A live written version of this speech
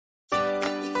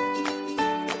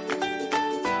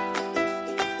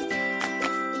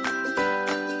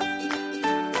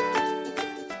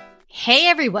Hey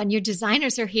everyone, your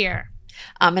designers are here.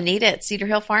 I'm Anita at Cedar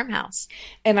Hill Farmhouse.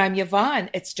 And I'm Yvonne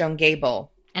at Stone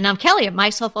Gable. And I'm Kelly at My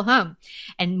Soulful Home.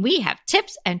 And we have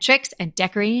tips and tricks and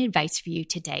decorating advice for you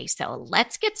today. So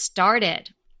let's get started.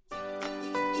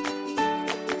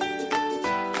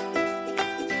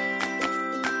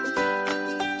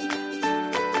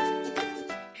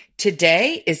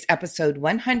 Today is episode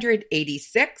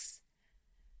 186.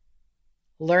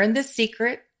 Learn the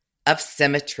secret of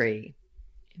symmetry.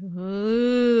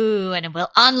 Ooh, and it will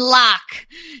unlock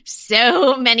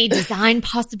so many design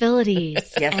possibilities.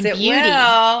 Yes, and it beauty.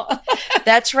 will.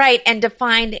 That's right. And to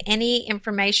find any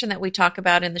information that we talk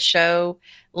about in the show,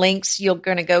 links, you're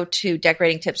going to go to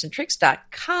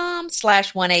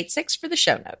decoratingtipsandtricks.com/186 for the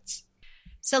show notes.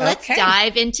 So let's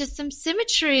dive into some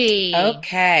symmetry.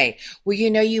 Okay. Well,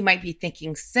 you might be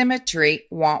thinking symmetry,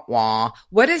 wah, wah.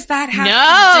 What does that have to do?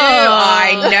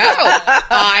 I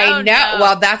know. No.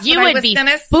 Well, that's you what I would was be going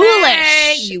to foolish.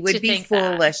 say. You would to be think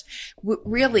foolish.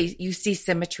 Really, you see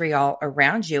symmetry all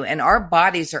around you, and our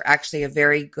bodies are actually a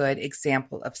very good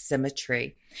example of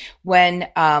symmetry. When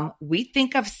we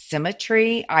think of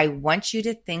symmetry, I want you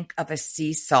to think of a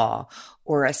seesaw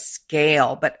or a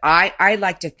scale, but I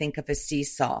like to think of a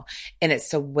seesaw, and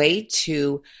it's a way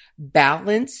to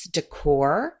balance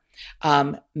decor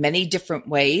many different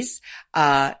ways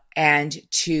and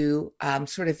to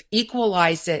sort of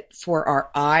equalize it for our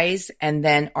eyes and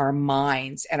then our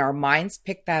minds. And our minds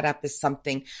pick that up as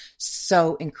something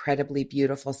so incredibly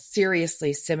beautiful.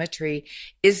 Seriously, symmetry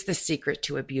is the secret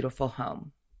to a beautiful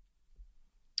home.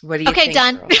 What do you think? Okay,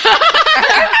 done.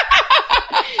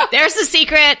 There's the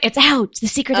secret. It's out. The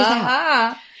secret is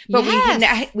out. But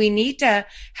Yes. we need to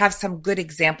have some good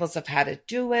examples of how to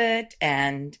do it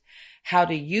and how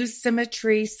to use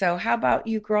symmetry. So how about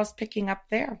you girls picking up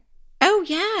there? Oh,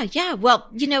 yeah.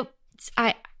 Well,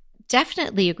 I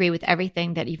definitely agree with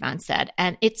everything that Yvonne said.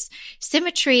 And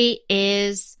symmetry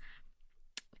is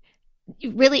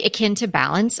really akin to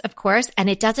balance, of course, and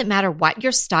it doesn't matter what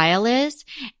your style is.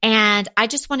 And I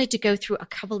just wanted to go through a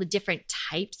couple of different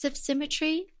types of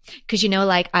symmetry because,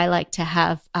 I like to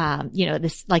have,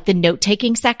 this like the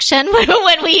note-taking section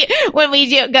when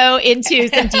we go into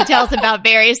some details about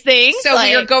various things. So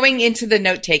we are going into the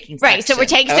note-taking section. Right. So we're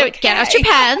taking, so get out your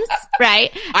pens,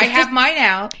 right? I have mine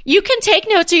out. You can take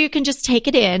notes or you can just take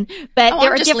it in, but there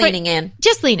I'm are just different, leaning in.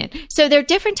 just lean in. So there are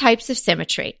different types of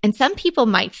symmetry. And some people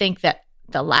might think that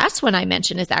the last one I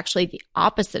mentioned is actually the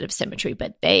opposite of symmetry,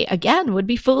 but they, again, would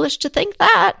be foolish to think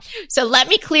that. So let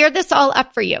me clear this all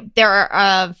up for you. There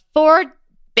are 4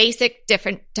 basic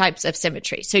different types of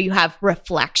symmetry. So you have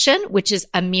reflection, which is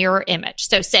a mirror image.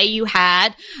 So say you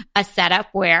had a setup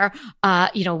where,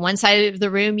 one side of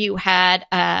the room you had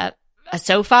a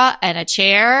sofa and a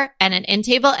chair and an end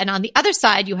table. And on the other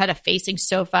side, you had a facing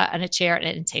sofa and a chair and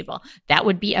an end table. That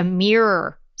would be a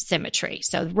mirror symmetry.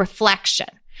 So reflection.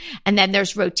 And then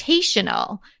there's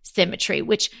rotational symmetry,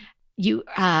 which you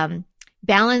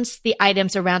balance the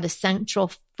items around a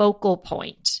central focal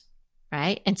point,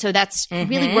 right? And so that's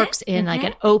really works in like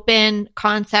an open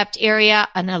concept area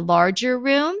in a larger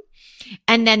room.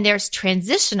 And then there's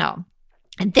transitional.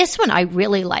 And this one I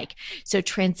really like. So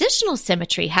transitional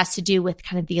symmetry has to do with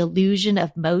kind of the illusion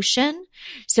of motion.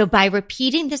 So by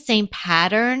repeating the same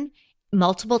pattern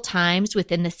multiple times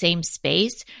within the same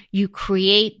space, you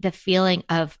create the feeling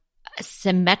of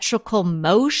symmetrical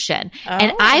motion.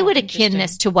 And I would akin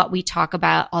this to what we talk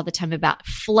about all the time about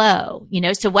flow,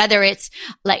 so whether it's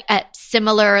like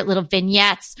similar little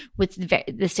vignettes with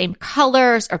the same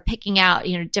colors or picking out,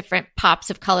 different pops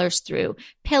of colors through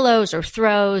pillows or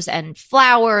throws and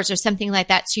flowers or something like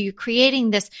that. So you're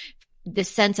creating this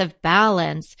sense of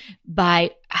balance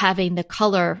by having the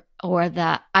color or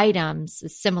the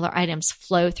similar items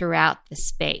flow throughout the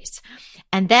space.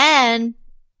 And then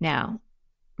now,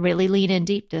 really lean in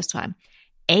deep this time.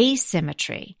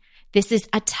 Asymmetry. This is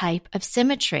a type of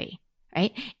symmetry,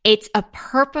 right? It's a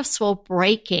purposeful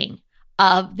breaking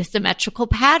of the symmetrical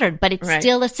pattern, but it's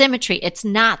still a symmetry. It's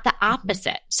not the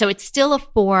opposite. So it's still a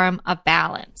form of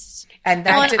balance. And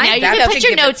now you can put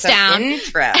your notes down.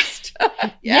 Interest.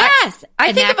 Yes.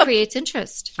 I think that creates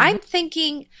interest. I'm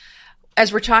thinking,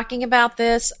 as we're talking about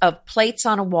this, of plates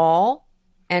on a wall.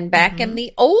 And back in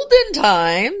the olden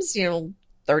times,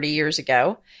 30 years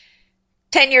ago,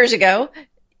 10 years ago,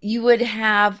 you would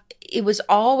have, it was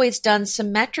always done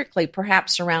symmetrically,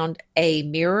 perhaps around a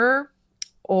mirror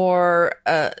or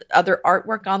other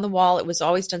artwork on the wall. It was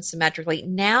always done symmetrically.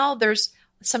 Now there's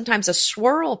sometimes a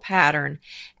swirl pattern.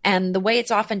 And the way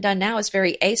it's often done now is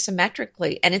very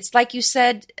asymmetrically. And it's like you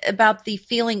said about the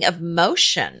feeling of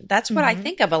motion. That's what I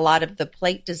think of a lot of the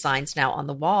plate designs now on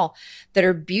the wall that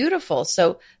are beautiful.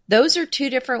 So those are two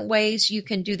different ways you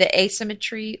can do the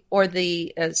asymmetry or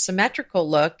the symmetrical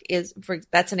look.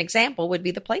 That's an example, would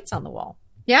be the plates on the wall.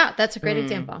 Yeah, that's a great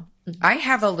example. I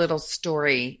have a little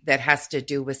story that has to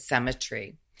do with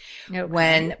symmetry. Okay.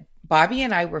 When Bobby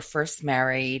and I were first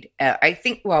married, I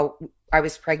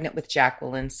was pregnant with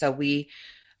Jacqueline. So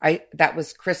that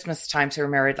was Christmas time. So we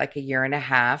were married like a year and a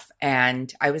half,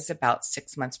 and I was about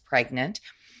 6 months pregnant.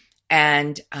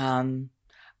 And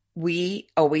we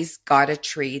always got a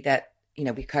tree that,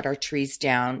 we cut our trees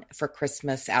down for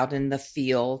Christmas out in the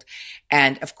field.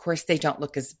 And of course, they don't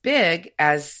look as big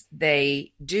as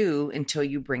they do until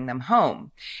you bring them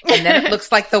home. And then it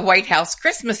looks like the White House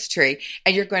Christmas tree.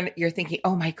 And you're thinking,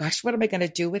 oh my gosh, what am I going to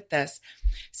do with this?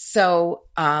 So,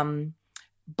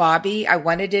 Bobby, I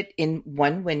wanted it in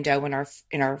one window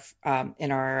in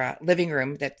our living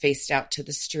room that faced out to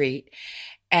the street.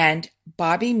 And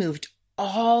Bobby moved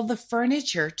all the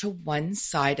furniture to one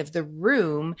side of the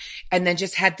room and then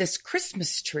just had this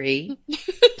Christmas tree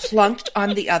plunked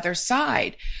on the other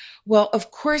side. Well,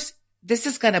 of course, this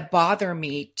is going to bother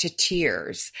me to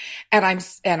tears. And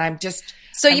I'm just.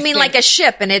 So you mean like a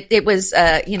ship, and it was,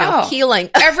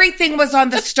 keeling. Everything was on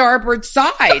the starboard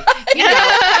side,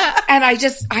 and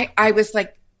I was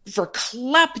like,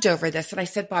 verklempt over this. And I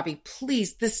said, Bobby,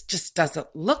 please, this just doesn't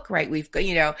look right. We've got,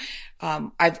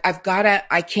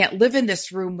 I can't live in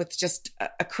this room with just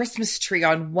a Christmas tree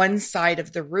on one side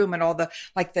of the room and all the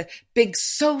big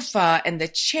sofa and the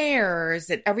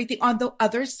chairs and everything on the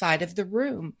other side of the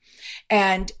room.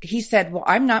 And he said, well,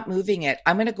 I'm not moving it.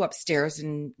 I'm going to go upstairs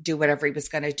and do whatever he was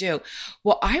going to do.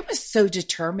 Well, I was so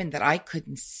determined that I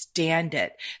couldn't stand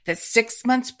it, that 6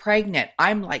 months pregnant,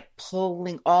 I'm like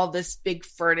pulling all this big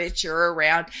furniture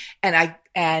around,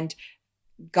 and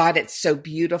got it so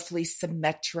beautifully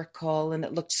symmetrical, and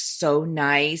it looked so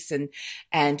nice.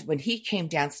 And when he came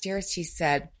downstairs, he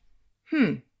said,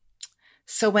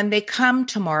 so when they come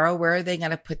tomorrow, where are they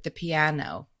going to put the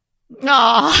piano?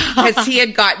 Because he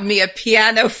had gotten me a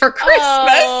piano for Christmas.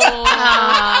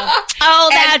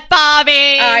 That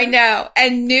Bobby. I know.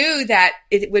 And knew that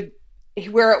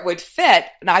where it would fit,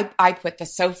 and I put the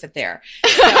sofa there.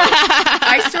 So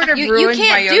I sort of ruined my own. You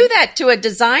can't do that to a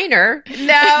designer.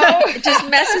 No. It just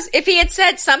messes. If he had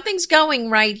said something's going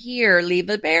right here, leave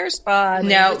a bare spot.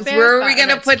 No, where are we going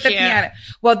to put the piano?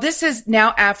 Well, this is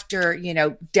now after,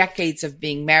 decades of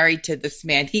being married to this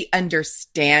man. He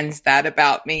understands that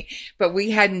about me, but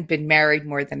we hadn't been married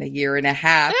more than a year and a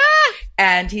half.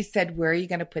 And he said, where are you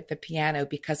going to put the piano?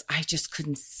 Because I just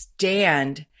couldn't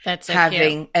stand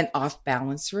having an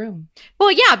off-balance room.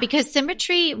 Well, yeah, because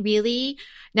symmetry really,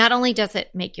 not only does it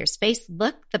make your space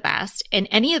look the best in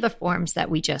any of the forms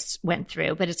that we just went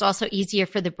through, but it's also easier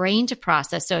for the brain to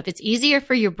process. So if it's easier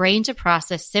for your brain to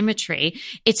process symmetry,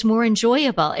 it's more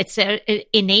enjoyable. It's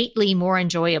innately more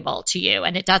enjoyable to you.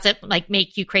 And it doesn't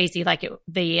make you crazy like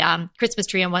the Christmas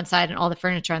tree on one side and all the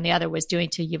furniture on the other was doing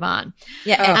to Yvonne.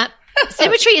 Yeah.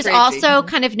 Symmetry is also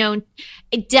kind of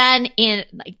done in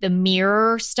the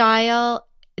mirror style,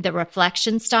 the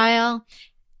reflection style.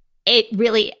 It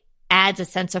really adds a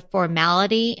sense of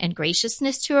formality and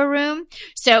graciousness to a room.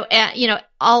 So,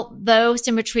 although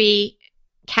symmetry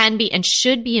can be and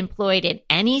should be employed in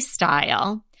any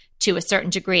style to a certain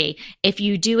degree, if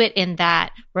you do it in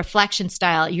that reflection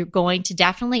style, you're going to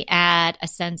definitely add a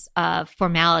sense of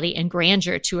formality and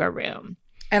grandeur to a room.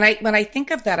 And when I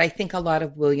think of that, I think a lot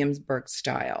of Williamsburg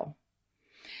style,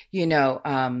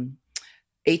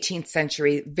 18th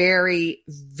century, very,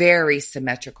 very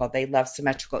symmetrical. They love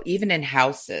symmetrical. Even in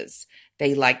houses,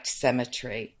 they liked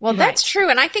symmetry. Well, that's true.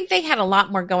 And I think they had a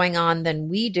lot more going on than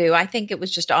we do. I think it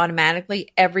was just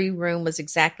automatically every room was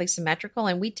exactly symmetrical.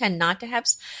 And we tend not to have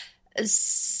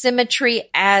symmetry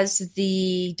as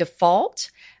the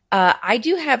default. I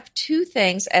do have two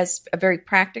things as a very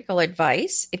practical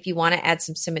advice if you want to add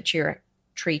some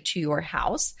symmetry to your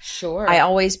house. Sure. I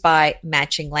always buy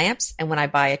matching lamps. And when I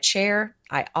buy a chair,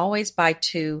 I always buy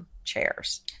 2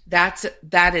 chairs.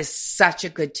 That is such a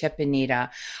good tip, Anita.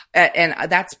 And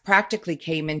that's practically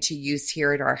came into use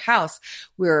here at our house.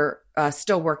 We're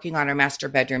still working on our master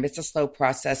bedroom. It's a slow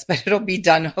process, but it'll be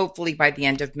done hopefully by the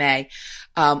end of May.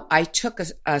 I took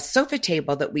a sofa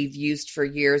table that we've used for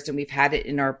years, and we've had it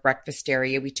in our breakfast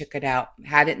area. We took it out,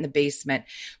 had it in the basement,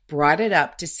 brought it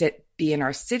up to be in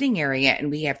our sitting area, and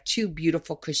we have 2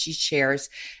 beautiful cushy chairs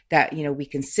that we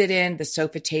can sit in. The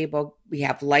sofa table, we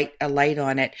have a light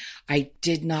on it. I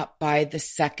did not buy the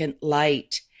second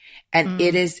light. and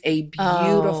it is a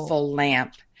beautiful Oh.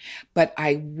 lamp. But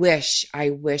I wish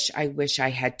I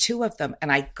had two of them,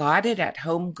 and I got it at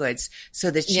Home Goods. So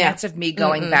the Yeah. chance of me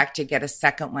going back to get a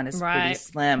second one is pretty Right.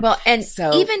 slim. Well, and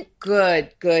so even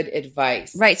good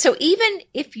advice. right. So even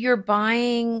if you're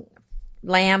buying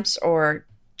lamps or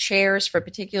chairs for a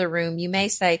particular room, you may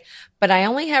say, but I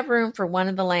only have room for one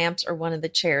of the lamps or one of the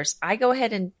chairs. I go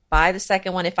ahead and buy the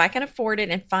second one if I can afford it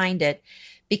and find it,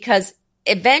 because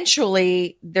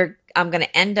eventually I'm going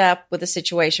to end up with a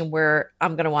situation where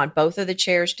I'm going to want both of the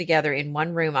chairs together in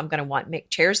one room. I'm going to want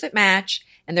chairs that match,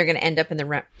 and they're going to end up in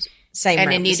the same And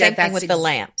room. Anita, Same thing that's with the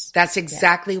lamps. That's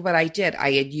exactly what I did.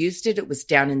 I had used it. It was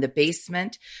down in the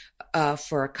basement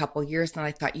for a couple years. And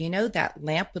I thought, that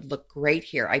lamp would look great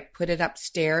here. I put it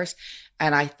upstairs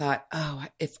and I thought, oh,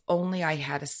 if only I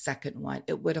had a second one,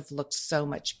 it would have looked so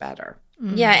much better.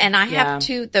 Yeah, and I Yeah.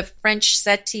 have the French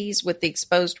settees with the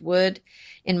exposed wood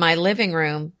in my living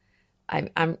room.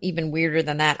 I'm even weirder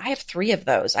than that. I have 3 of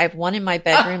those. I have one in my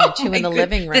bedroom and 2 in the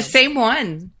living room. The same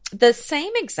one. The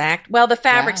same exact. Well, the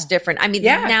fabric's Wow. different. I mean,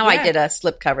 Yeah, now I yeah. did a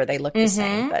slip cover. They look the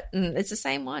same, Mhm. but it's the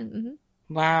same one.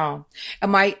 Mhm. Wow.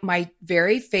 And my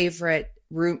very favorite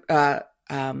room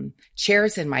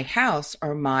chairs in my house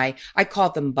are I call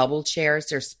them bubble chairs.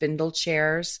 They're spindle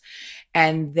chairs,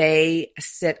 and they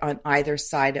sit on either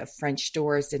side of French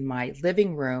doors in my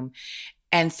living room.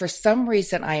 And for some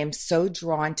reason, I am so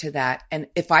drawn to that. And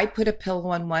if I put a pillow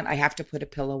on one, I have to put a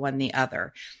pillow on the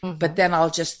other. But then I'll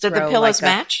just Do throw the pillows like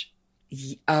match?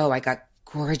 I got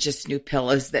gorgeous new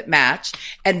pillows that match.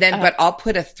 And then, but I'll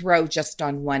put a throw just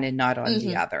on one and not on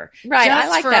the other. Right, I Just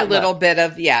like for that a little look. bit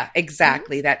of,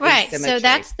 exactly. That Right. asymmetry. So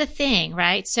that's the thing,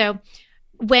 right? So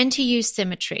when to use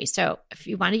symmetry. So if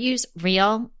you want to use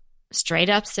real straight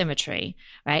up symmetry,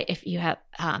 right? If you have,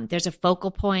 there's a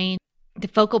focal point, the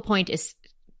focal point is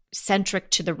centric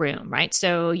to the room, right?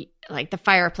 So like the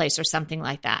fireplace or something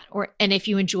like that. And if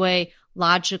you enjoy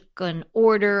logic and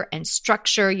order and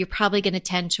structure, you're probably going to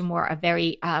tend to a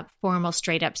very formal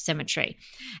straight up symmetry.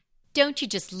 Don't you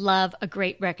just love a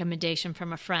great recommendation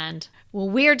from a friend? Well,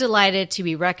 we're delighted to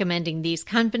be recommending these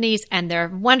companies and their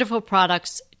wonderful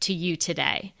products to you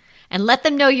today. And let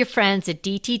them know your friends at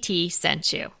DTT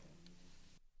sent you.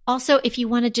 Also, if you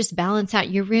want to just balance out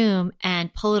your room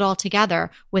and pull it all together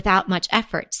without much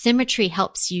effort, symmetry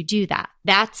helps you do that.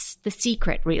 That's the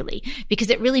secret, really,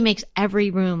 because it really makes every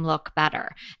room look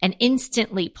better and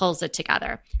instantly pulls it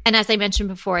together. And as I mentioned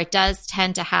before, it does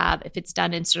tend to have, if it's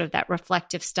done in sort of that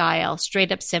reflective style,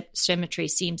 straight up symmetry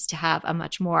seems to have a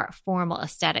much more formal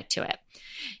aesthetic to it.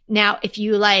 Now, if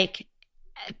you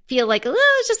feel like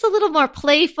it's just a little more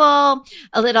playful,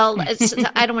 a little,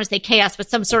 I don't want to say chaos, but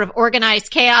some sort of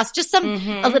organized chaos, just a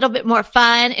little bit more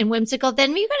fun and whimsical,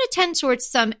 then you're going to tend towards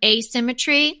some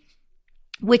asymmetry,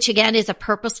 which again is a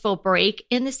purposeful break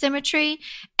in the symmetry.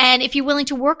 And if you're willing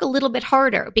to work a little bit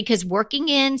harder, because working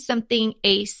in something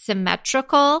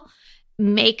asymmetrical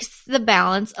makes the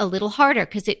balance a little harder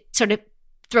because it sort of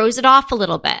throws it off a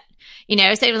little bit. So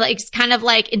it's kind of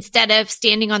like instead of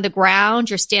standing on the ground,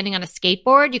 you're standing on a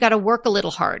skateboard, you got to work a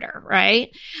little harder,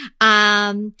 right?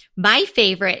 My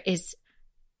favorite is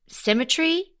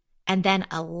symmetry and then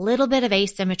a little bit of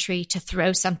asymmetry to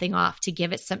throw something off, to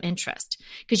give it some interest.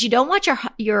 Because you don't want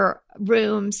your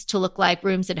rooms to look like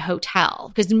rooms in a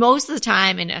hotel. Because most of the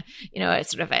time in a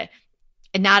sort of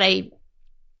not a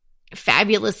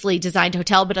fabulously designed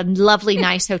hotel, but a lovely,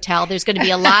 nice hotel, there's going to be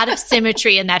a lot of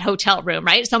symmetry in that hotel room,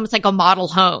 right? It's almost like a model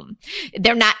home.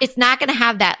 It's not going to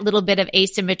have that little bit of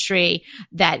asymmetry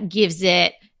that gives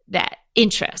it that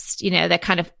interest, that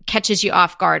kind of catches you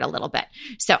off guard a little bit.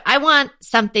 So I want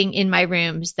something in my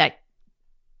rooms that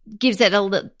gives it a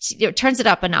little, turns it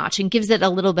up a notch and gives it a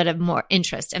little bit of more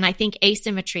interest. And I think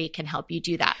asymmetry can help you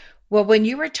do that. Well, when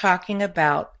you were talking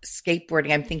about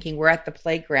skateboarding, I'm thinking we're at the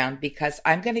playground, because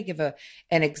I'm going to give an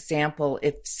example.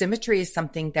 If symmetry is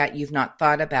something that you've not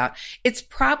thought about, it's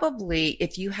probably,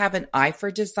 if you have an eye for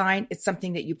design, it's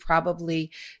something that you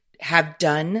probably have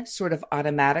done sort of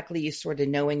automatically. You sort of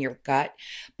know in your gut.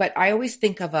 But I always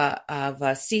think of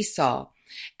a seesaw.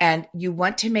 And you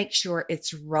want to make sure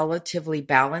it's relatively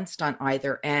balanced on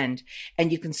either end. And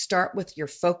you can start with your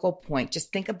focal point.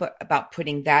 Just think about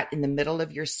putting that in the middle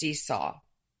of your seesaw.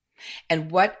 And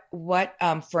what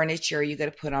furniture are you going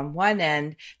to put on one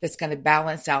end that's going to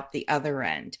balance out the other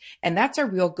end? And that's a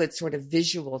real good sort of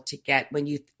visual to get when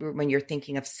you're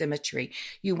thinking of symmetry.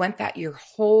 You want that your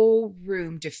whole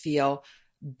room to feel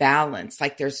balance,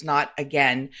 like there's not,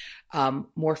 again,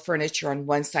 more furniture on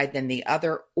one side than the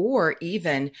other, or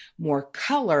even more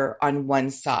color on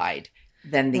one side.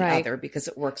 than the Right. other because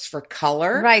it works for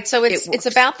color. Right. So it's works.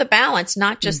 about the balance,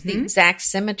 not just the Mhm. exact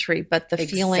symmetry, but the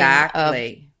feeling of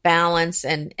Exactly. balance.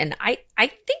 And I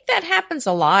think that happens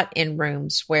a lot in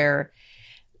rooms where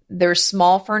there's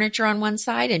small furniture on one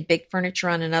side and big furniture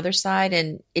on another side,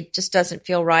 and it just doesn't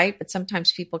feel right. But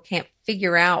sometimes people can't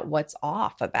figure out what's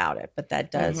off about it, but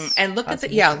that does. Mhm. And look cause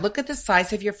at an issue. look at the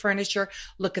size of your furniture.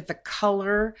 Look at the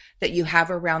color that you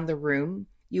have around the room.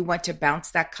 You want to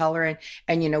bounce that color,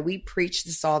 and we preach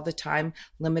this all the time: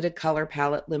 limited color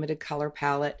palette, limited color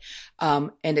palette.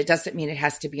 And it doesn't mean it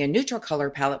has to be a neutral color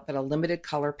palette, but a limited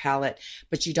color palette.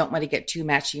 But you don't want to get too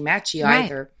matchy Right.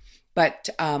 either. But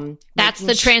That's making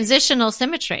the transitional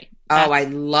symmetry. Oh, I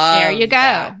love There you go.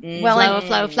 that. Well,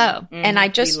 Flow. And I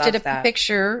just We did love a that.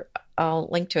 picture, I'll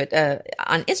link to it,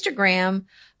 on Instagram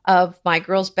of my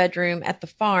girl's bedroom at the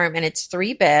farm. And it's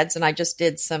 3 beds. And I just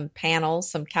did some panels,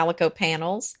 some calico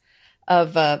panels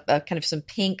of kind of some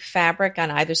pink fabric on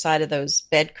either side of those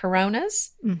bed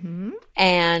coronas. Mm-hmm.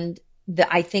 And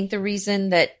I think the reason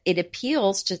that it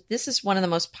appeals to, this is one of the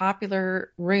most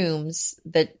popular rooms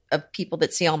that of people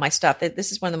that see all my stuff, that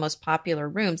this is one of the most popular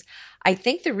rooms. I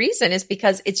think the reason is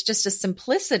because it's just a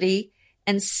simplicity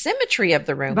and symmetry of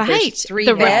the room. Right. There's 3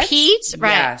 the beds. repeat.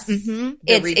 Right. Yes. Mm-hmm. The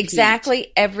It's repeat.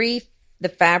 exactly the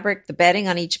fabric, the bedding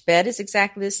on each bed is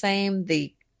exactly the same.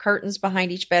 The curtains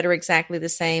behind each bed are exactly the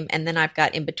same. And then I've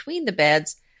got in between the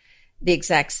beds the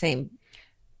exact same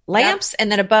lamps.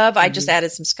 And then above, I just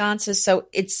added some sconces. So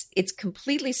it's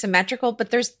completely symmetrical,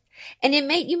 but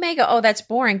you may go, oh, that's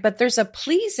boring, but there's a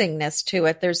pleasingness to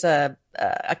it. There's a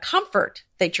comfort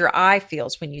that your eye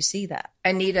feels when you see that.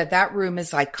 Anita, that room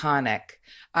is iconic.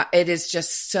 It is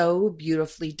just so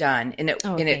beautifully done. And it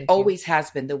thank you. always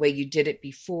has been the way you did it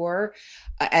before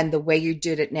and the way you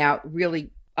did it now.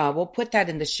 Really, we'll put that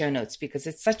in the show notes because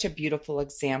it's such a beautiful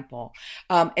example.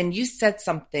 And you said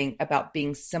something about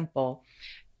being simple.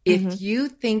 If you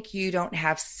think you don't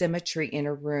have symmetry in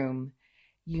a room,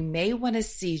 you may want to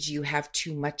see you have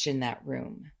too much in that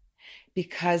room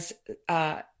because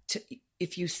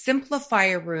if you simplify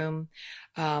a room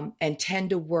and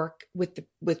tend to work with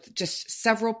just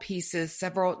several pieces,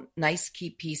 several nice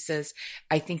key pieces,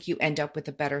 I think you end up with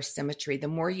a better symmetry. The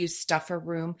more you stuff a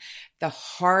room, the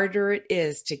harder it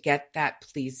is to get that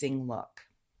pleasing look.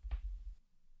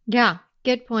 Yeah.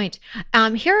 Good point.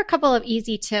 Here are a couple of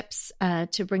easy tips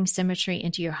to bring symmetry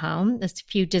into your home. There's a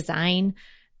few design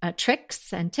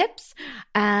tricks and tips.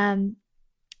 Find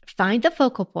the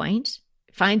focal point,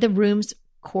 find the room's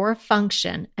core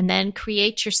function, and then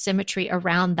create your symmetry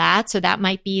around that. So that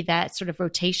might be that sort of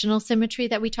rotational symmetry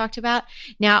that we talked about.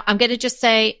 Now, I'm going to just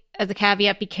say as a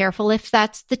caveat, be careful if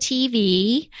that's the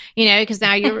TV, because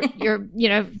now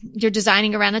you're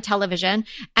designing around a television,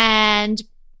 and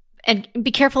be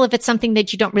careful if it's something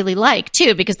that you don't really like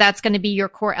too, because that's going to be your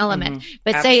core element.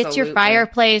 But say it's your Absolutely.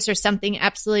 fireplace or something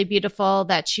absolutely beautiful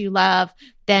that you love,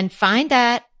 then find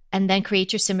that and then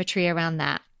create your symmetry around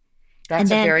that. That's And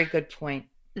a then- very good point.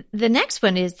 The next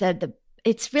one is that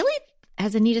it's really,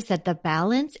 as Anita said, the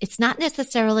balance. It's not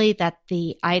necessarily that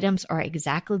the items are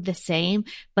exactly the same,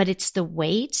 but it's the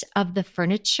weight of the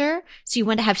furniture. So you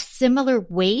want to have similar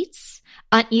weights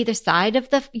on either side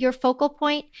of your focal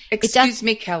point. Excuse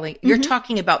me, Kelly. You're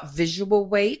talking about visual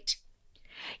weight?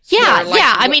 Yeah, Or like-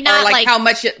 yeah. I mean, or not like like how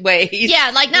much it weighs.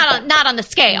 yeah, like not on the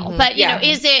scale, but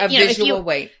is it a if visual you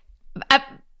weight?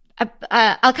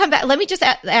 I'll come back. Let me just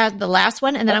add the last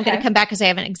one, and then I'm going to Okay. come back because I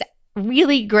have an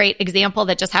really great example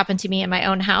that just happened to me in my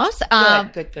own house,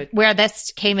 Good. where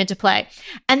this came into play.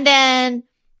 And then,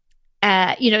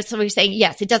 so we're saying,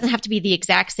 yes, it doesn't have to be the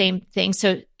exact same thing.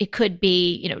 So it could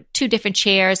be, 2 different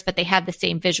chairs, but they have the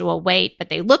same visual weight, but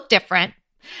they look different.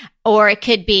 Or it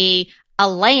could be a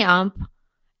lamp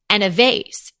and a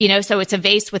vase, so it's a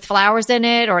vase with flowers in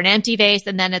it or an empty vase,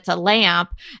 and then it's a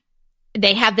lamp.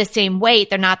 They have the same weight.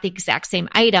 They're not the exact same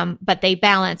item, but they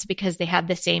balance because they have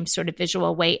the same sort of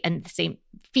visual weight and the same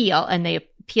feel, and they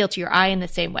appeal to your eye in the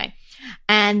same way.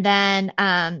 And then,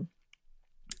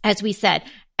 as we said,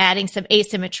 adding some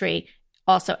asymmetry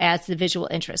also adds the visual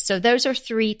interest. So those are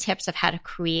 3 tips of how to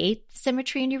create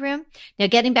symmetry in your room. Now,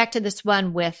 getting back to this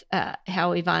one with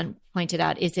how Yvonne pointed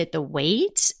out, is it the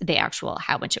weight, the actual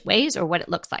how much it weighs, or what it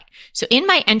looks like? So in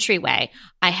my entryway,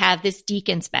 I have this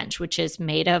Deacon's bench, which is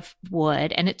made of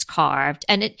wood and it's carved,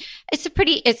 and it's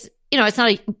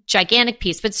not a gigantic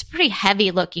piece, but it's a pretty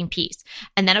heavy looking piece.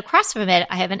 And then across from it,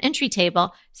 I have an entry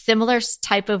table, similar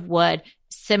type of wood,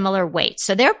 similar weight.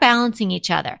 So they're balancing each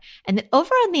other. And then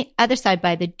over on the other side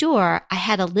by the door, I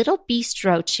had a little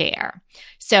bistro chair.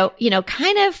 So,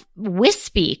 kind of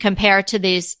wispy compared to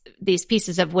these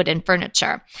pieces of wooden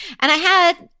furniture. And I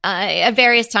had at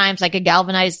various times like a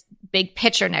galvanized big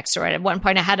pitcher next to it. At one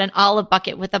point I had an olive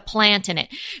bucket with a plant in it.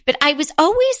 But I was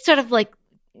always sort of like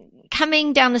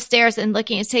coming down the stairs and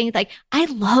looking and saying like, I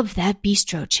love that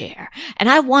bistro chair and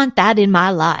I want that in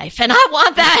my life and I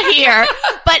want that here.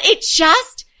 But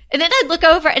and then I'd look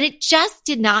over and it just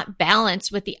did not balance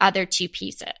with the other two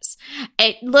pieces.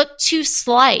 It looked too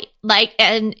slight,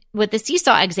 and with the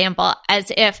seesaw example,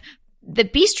 as if the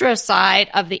bistro side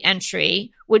of the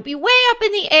entry would be way up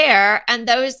in the air and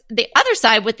the other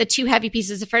side with the two heavy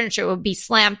pieces of furniture would be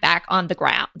slammed back on the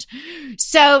ground.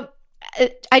 So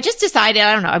I just decided,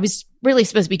 I don't know, I was really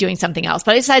supposed to be doing something else,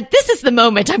 but I decided this is the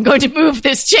moment I'm going to move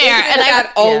this chair. And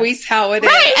that's always how it is.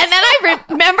 Right. And then I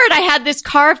remembered I had this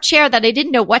carved chair that I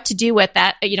didn't know what to do with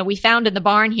that, we found in the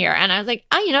barn here. And I was like,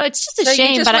 it's just a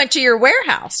shame. You just went to your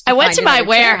warehouse. I went to my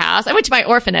warehouse. I went to my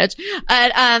orphanage.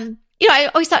 And, I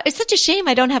always thought it's such a shame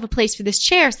I don't have a place for this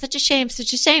chair. Such a shame.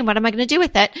 What am I going to do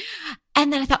with it?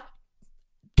 And then I thought,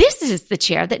 this is the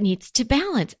chair that needs to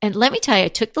balance. And let me tell you, I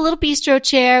took the little bistro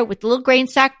chair with the little grain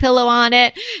sack pillow on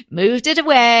it, moved it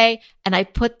away, and I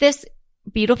put this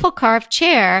beautiful carved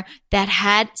chair that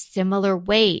had similar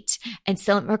weight and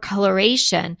similar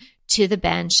coloration to the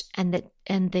bench and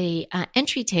the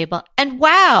entry table. And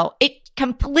wow, it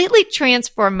completely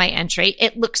transformed my entry.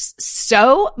 It looks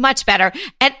so much better.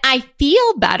 And I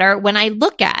feel better when I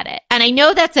look at it. And I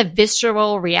know that's a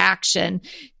visceral reaction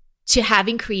to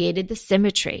having created the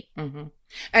symmetry. Mm-hmm.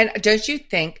 And don't you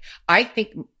think, I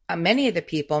think many of the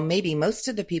people, maybe most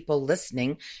of the people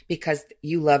listening, because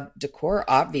you love decor,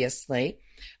 obviously,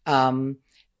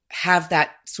 have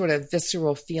that sort of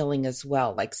visceral feeling as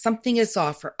well. Like something is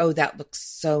off or, oh, that looks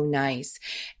so nice.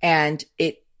 And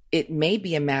it may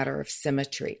be a matter of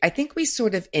symmetry. I think we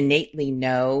sort of innately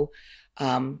know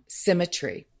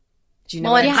symmetry. Do you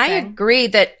know what I'm saying? I agree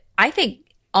that I think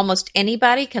almost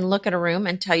anybody can look at a room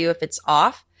and tell you if it's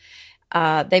off.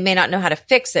 They may not know how to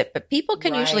fix it, but people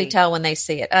can usually tell when they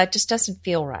see it. It just doesn't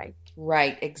feel right.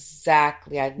 Right,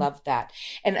 exactly. I love that.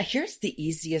 And here's the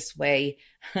easiest way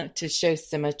to show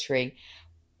symmetry.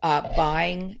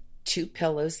 Buying two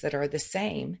pillows that are the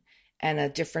same and a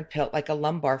different pillow, like a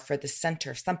lumbar for the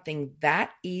center. Something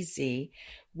that easy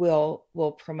will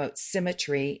promote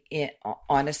symmetry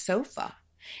on a sofa.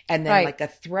 And then like a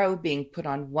throw being put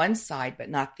on one side but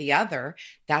not the other,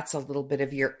 that's a little bit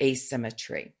of your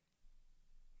asymmetry.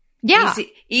 Yeah.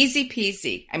 Easy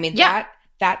peasy. I mean,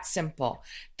 that's simple.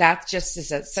 That just is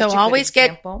such a always good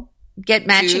example. Get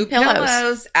matching two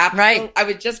pillows. Absolutely. Right. I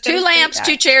would just two lamps,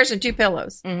 two chairs, and two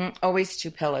pillows. Mm-hmm. Always two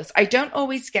pillows. I don't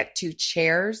always get two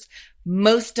chairs.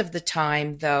 Most of the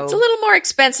time, though, it's a little more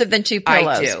expensive than two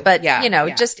pillows. I do. But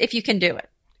just if you can do it.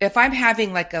 If I'm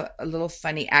having like a little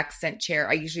funny accent chair,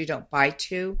 I usually don't buy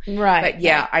two. Right.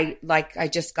 But I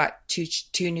just got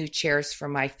two new chairs for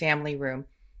my family room,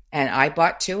 and I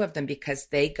bought two of them because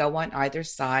they go on either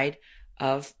side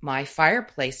of my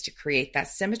fireplace to create that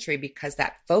symmetry, because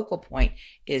that focal point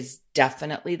is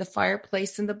definitely the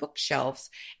fireplace and the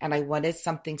bookshelves. And I wanted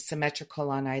something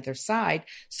symmetrical on either side.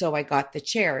 So I got the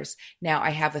chairs. Now I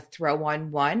have a throw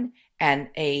on one and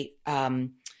a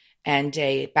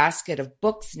basket of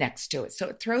books next to it. So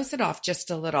it throws it off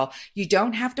just a little. You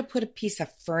don't have to put a piece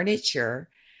of furniture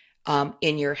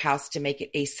in your house to make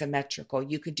it asymmetrical.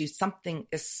 You could do something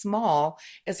as small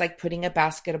as like putting a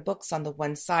basket of books on the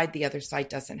one side, the other side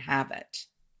doesn't have it.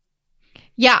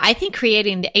 Yeah, I think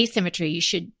creating the asymmetry, you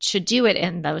should do it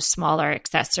in those smaller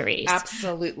accessories.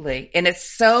 Absolutely. And it's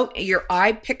so, your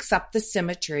eye picks up the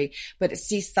symmetry, but it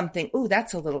sees something, ooh,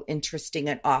 that's a little interesting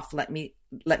and off. Let me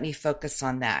focus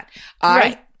on that.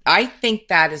 Right. I think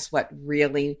that is what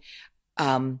really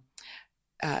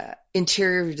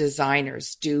interior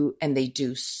designers do, and they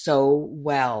do so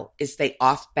well, is they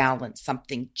off balance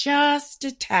something just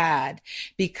a tad,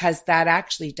 because that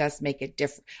actually does make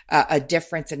a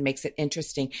difference and makes it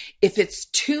interesting. If it's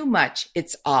too much,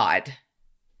 it's odd.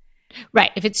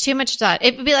 Right. If it's too much, it's odd.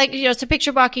 It would be like, so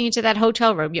picture walking into that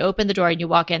hotel room. You open the door and you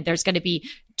walk in. There's going to be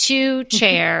two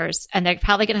chairs and they're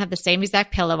probably going to have the same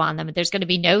exact pillow on them. There's going to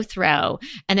be no throw.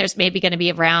 And there's maybe going to be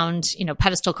a round,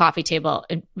 pedestal coffee table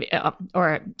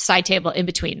or side table in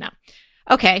between them.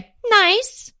 Okay.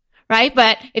 Nice. Right.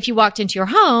 But if you walked into your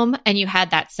home and you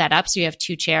had that set up, so you have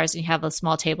two chairs and you have a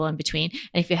small table in between.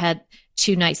 And if you had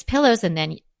two nice pillows, and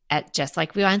then just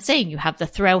like we were saying, you have the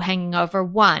throw hanging over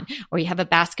one, or you have a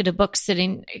basket of books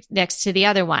sitting next to the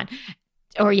other one.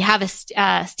 or you have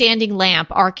a standing lamp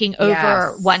arcing over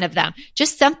Yes. one of them.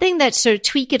 Just something that sort of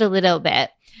tweak it a little bit.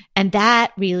 And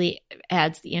that really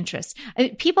adds the interest.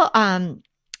 People,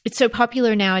 it's so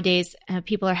popular nowadays.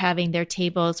 People are having their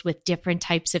tables with different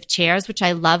types of chairs, which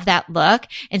I love that look.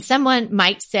 And someone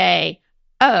might say,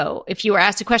 oh, if you were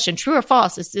asked a question, true or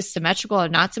false, is this symmetrical or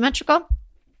not symmetrical?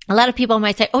 A lot of people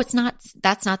might say, oh,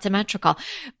 that's not symmetrical,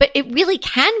 but it really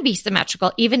can be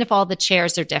symmetrical, even if all the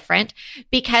chairs are different,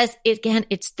 because again,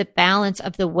 it's the balance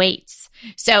of the weights.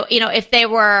 So, if they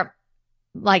were,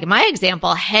 like my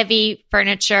example, heavy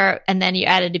furniture, and then you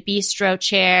added a bistro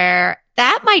chair,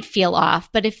 that might feel off.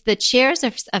 But if the chairs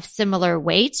are of similar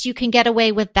weights, you can get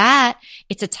away with that.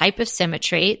 It's a type of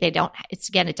symmetry. It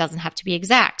doesn't have to be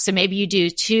exact. So maybe you do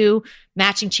 2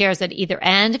 matching chairs at either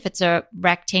end if it's a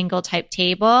rectangle type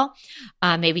table,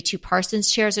 maybe 2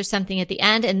 Parsons chairs or something at the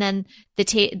end. And then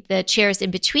the chairs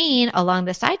in between along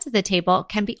the sides of the table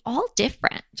can be all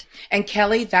different. And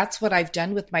Kelly, that's what I've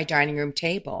done with my dining room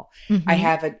table. Mm-hmm. I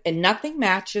have and nothing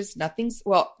matches. I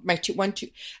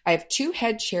have 2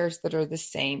 head chairs that are the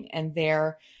same, and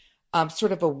they're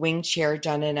sort of a wing chair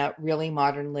done in a really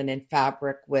modern linen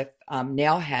fabric with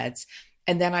nail heads.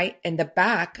 And then in the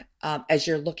back, as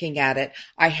you're looking at it,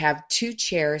 I have 2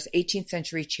 chairs, 18th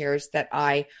century chairs that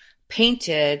I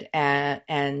painted and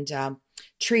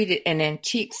treated and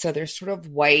antiqued. So they're sort of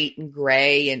white and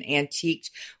gray and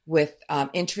antiqued with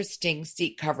interesting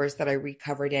seat covers that I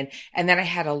recovered in. And then I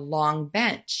had a long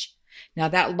bench. Now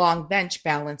that long bench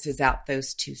balances out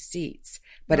those 2 seats,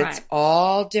 but Right. It's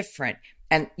all different.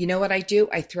 And you know what I do?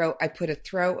 I put a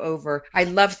throw over. I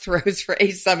love throws for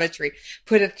asymmetry.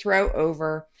 Put a throw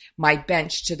over my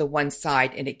bench to the one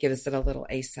side, and it gives it a little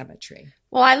asymmetry.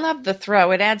 Well, I love the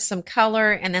throw. It adds some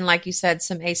color and then, like you said,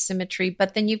 some asymmetry,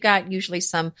 but then you've got usually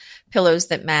some pillows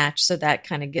that match. So that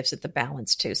kind of gives it the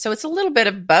balance too. So it's a little bit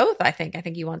of both, I think. I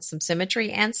think you want some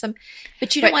symmetry and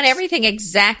but you don't want everything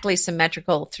exactly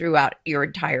symmetrical throughout your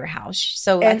entire house.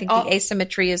 So I think the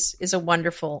asymmetry is a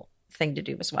wonderful thing to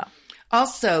do as well.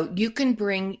 Also, you can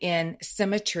bring in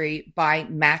symmetry by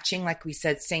matching, like we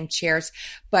said, same chairs,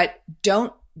 but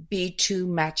don't be too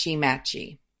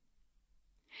matchy-matchy,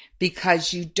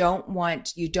 because you don't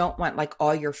want like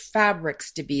all your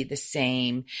fabrics to be the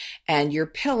same and your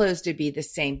pillows to be the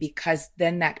same, because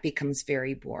then that becomes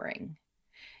very boring.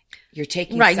 You're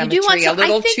taking symmetry a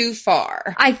little too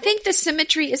far. I think the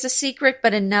symmetry is a secret,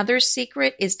 but another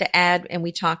secret is to add, and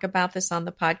we talk about this on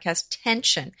the podcast,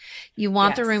 tension. You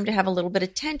want the room to have a little bit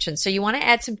of tension. So you want to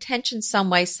add some tension some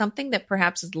way, something that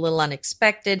perhaps is a little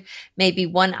unexpected, maybe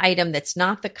one item that's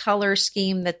not the color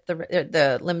scheme that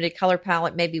the limited color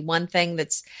palette, maybe one thing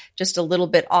that's just a little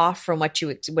bit off from what you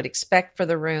would expect for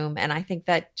the room. And I think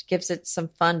that gives it some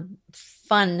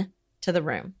fun to the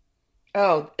room.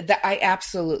 Oh, I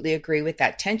absolutely agree with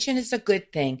that. Tension is a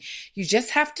good thing. You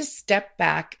just have to step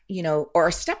back,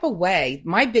 or step away.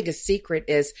 My biggest secret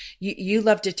is you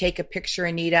love to take a picture,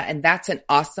 Anita, and that's an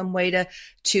awesome way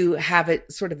to have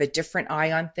it sort of a different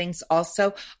eye on things.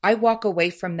 Also, I walk away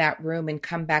from that room and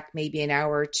come back maybe an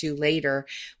hour or 2 later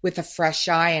with a fresh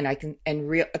eye, and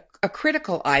a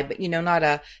critical eye, but not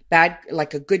a bad,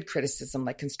 like a good criticism,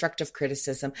 like constructive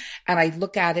criticism. And I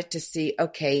look at it to see,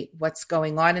 okay, what's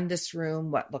going on in this room?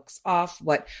 What looks off?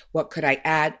 What could I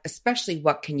add? Especially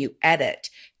what can you edit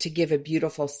to give a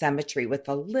beautiful symmetry with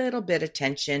a little bit of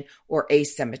tension or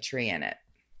asymmetry in it?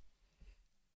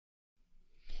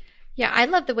 Yeah, I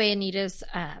love the way Anita's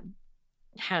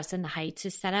House in the Heights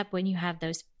is set up when you have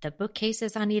the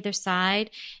bookcases on either side,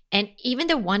 and even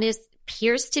the one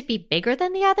appears to be bigger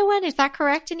than the other one. Is that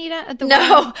correct, Anita?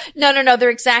 No. They're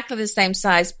exactly the same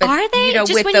size. But are they?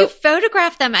 Just when you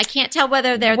photograph them, I can't tell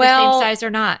whether they're the same size or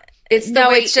not. It's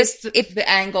the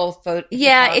angle photo.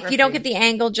 Yeah, if you don't get the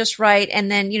angle just right,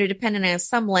 and then depending on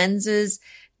some lenses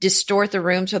distort the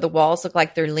room so the walls look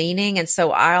like they're leaning, and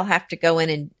so I'll have to go in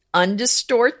and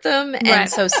undistort them, and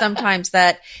so sometimes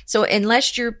so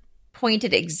unless you're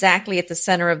pointed exactly at the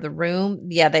center of the room,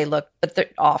 they look, but they're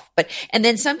off. And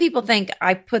then some people think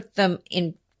I put them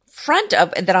in front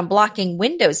of, that I'm blocking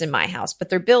windows in my house, but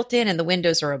they're built in and the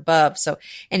windows are above. So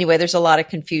anyway, there's a lot of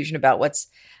confusion about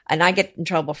and I get in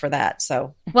trouble for that.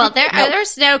 So, well,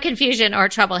 there's no confusion or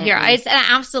trouble here. It's an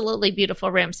absolutely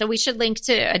beautiful room. So we should link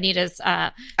to Anita's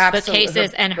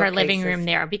bookcases and her living room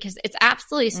there, because it's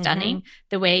absolutely stunning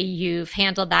the way you've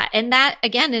handled that. And that,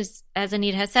 again, is, as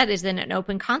Anita has said, is in an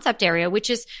open concept area, which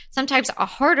is sometimes a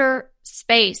harder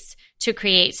space to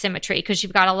create symmetry, because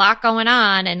you've got a lot going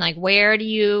on, and like, where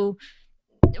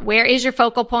is your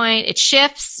focal point? It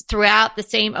shifts throughout the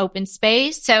same open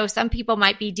space. So some people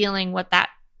might be dealing with that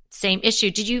same issue.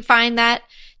 Did you find that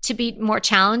to be more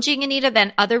challenging, Anita,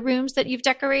 than other rooms that you've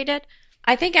decorated?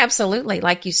 I think absolutely,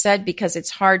 like you said, because it's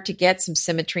hard to get some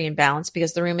symmetry and balance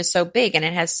because the room is so big and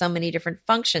it has so many different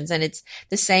functions, and it's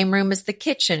the same room as the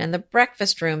kitchen and the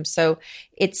breakfast room. So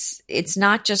it's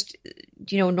not just,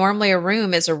 normally a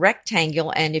room is a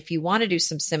rectangle, and if you want to do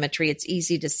some symmetry, it's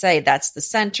easy to say that's the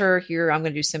center here. I'm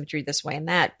going to do symmetry this way and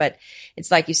that, but it's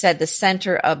like you said, the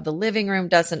center of the living room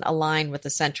doesn't align with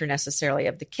the center necessarily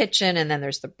of the kitchen, and then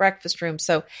there's the breakfast room.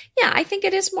 So yeah, I think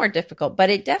it is more difficult, but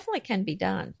it definitely can be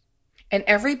done. And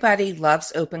everybody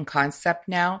loves open concept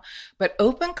now, but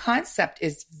open concept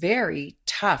is very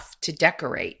tough to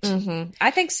decorate. Mm-hmm.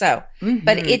 I think so.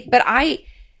 Mm-hmm. But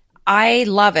I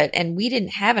love it. And we didn't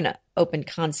have an open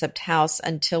concept house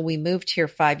until we moved here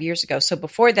 5 years ago. So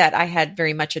before that, I had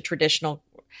very much a traditional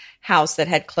house that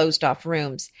had closed off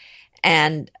rooms.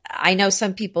 And I know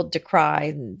some people decry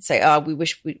and say, oh, we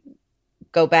wish we'd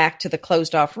go back to the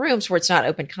closed off rooms where it's not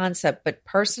open concept. But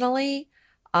personally,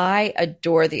 I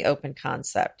adore the open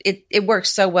concept. It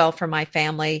works so well for my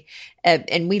family,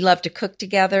 and we love to cook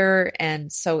together,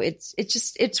 and so it's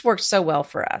worked so well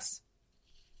for us.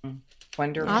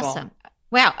 Wonderful. Awesome.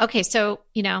 Wow. Okay, so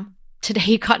today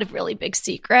you got a really big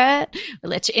secret.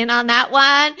 We'll let you in on that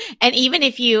one. And even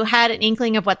if you had an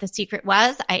inkling of what the secret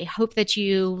was, I hope that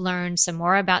you learned some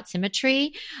more about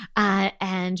symmetry.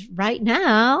 And right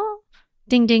now,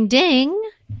 ding, ding, ding.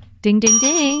 Ding, ding,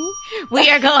 ding. We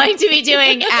are going to be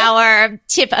doing our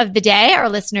tip of the day, our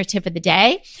listener tip of the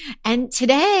day. And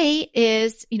today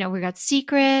is, we got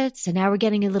secrets, and now we're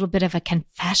getting a little bit of a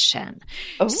confession.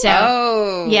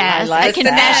 Yes, like a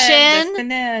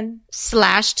confession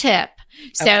 / tip.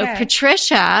 So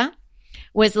Patricia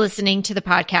was listening to the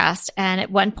podcast, and at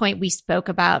one point we spoke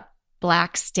about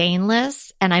black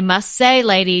stainless. And I must say,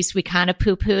 ladies, we kind of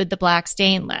poo-pooed the black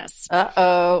stainless.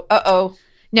 Uh-oh.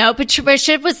 No,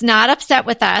 Patricia was not upset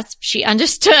with us. She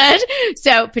understood.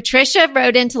 So Patricia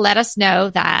wrote in to let us know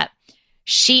that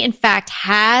she, in fact,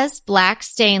 has black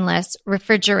stainless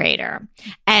refrigerator.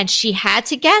 And she had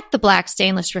to get the black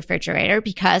stainless refrigerator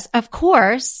because, of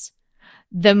course,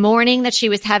 the morning that she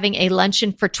was having a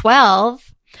luncheon for 12,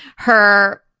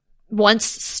 her once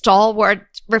stalwart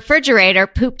refrigerator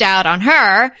pooped out on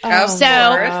her.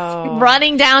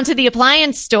 Running down to the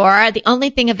appliance store, the only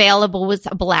thing available was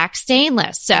a black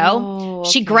stainless. So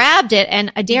she grabbed it,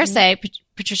 and I dare say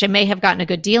Patricia may have gotten a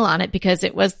good deal on it because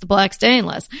it was the black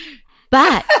stainless.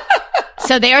 But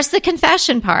so there's the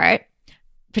confession part.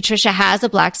 Patricia has a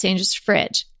black stainless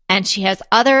fridge, and she has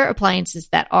other appliances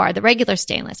that are the regular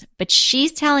stainless. But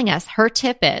she's telling us her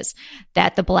tip is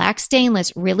that the black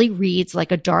stainless really reads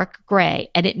like a dark gray,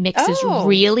 and it mixes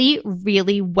really,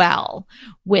 really well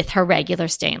with her regular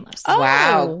stainless.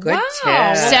 Wow. Good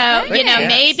tip. So,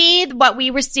 maybe what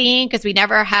we were seeing, because we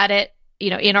never had it,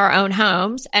 in our own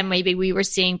homes, and maybe we were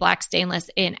seeing black stainless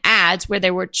in ads where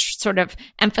they were sort of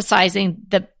emphasizing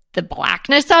the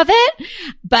blackness of it,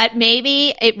 but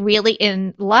maybe it really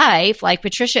in life, like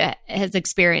Patricia is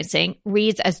experiencing,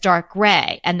 reads as dark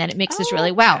gray, and then it mixes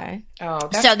really well. Oh,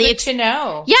 that's good to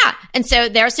know. Yeah. And so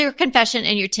there's your confession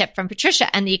and your tip from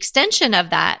Patricia. And the extension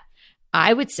of that,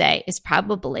 I would say, is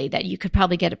probably that you could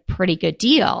probably get a pretty good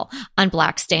deal on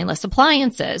black stainless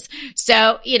appliances.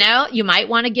 So, you might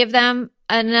want to give them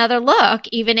another look,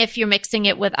 even if you're mixing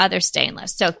it with other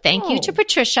stainless. So thank you to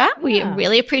Patricia. Yeah. We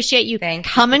really appreciate you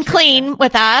coming clean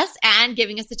with us and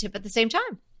giving us the tip at the same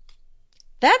time.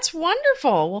 That's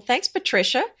wonderful. Well, thanks,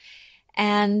 Patricia.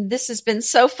 And this has been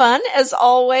so fun, as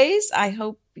always. I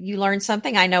hope you learned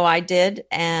something. I know I did.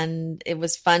 And it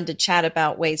was fun to chat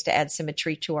about ways to add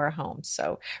symmetry to our home.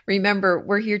 So remember,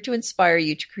 we're here to inspire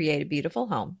you to create a beautiful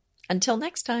home. Until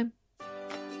next time.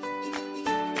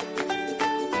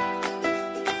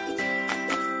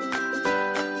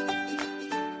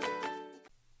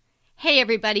 Hey,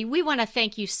 everybody. We want to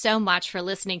thank you so much for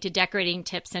listening to Decorating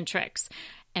Tips and Tricks.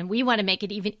 And we want to make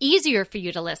it even easier for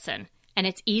you to listen. And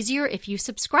it's easier if you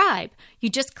subscribe. You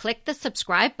just click the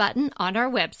subscribe button on our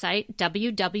website,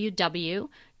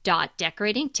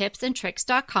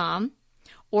 www.decoratingtipsandtricks.com,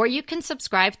 or you can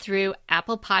subscribe through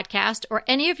Apple Podcast or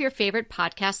any of your favorite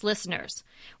podcast listeners.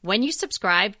 When you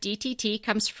subscribe, DTT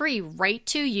comes free right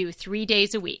to you 3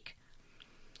 days a week.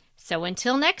 So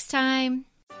until next time.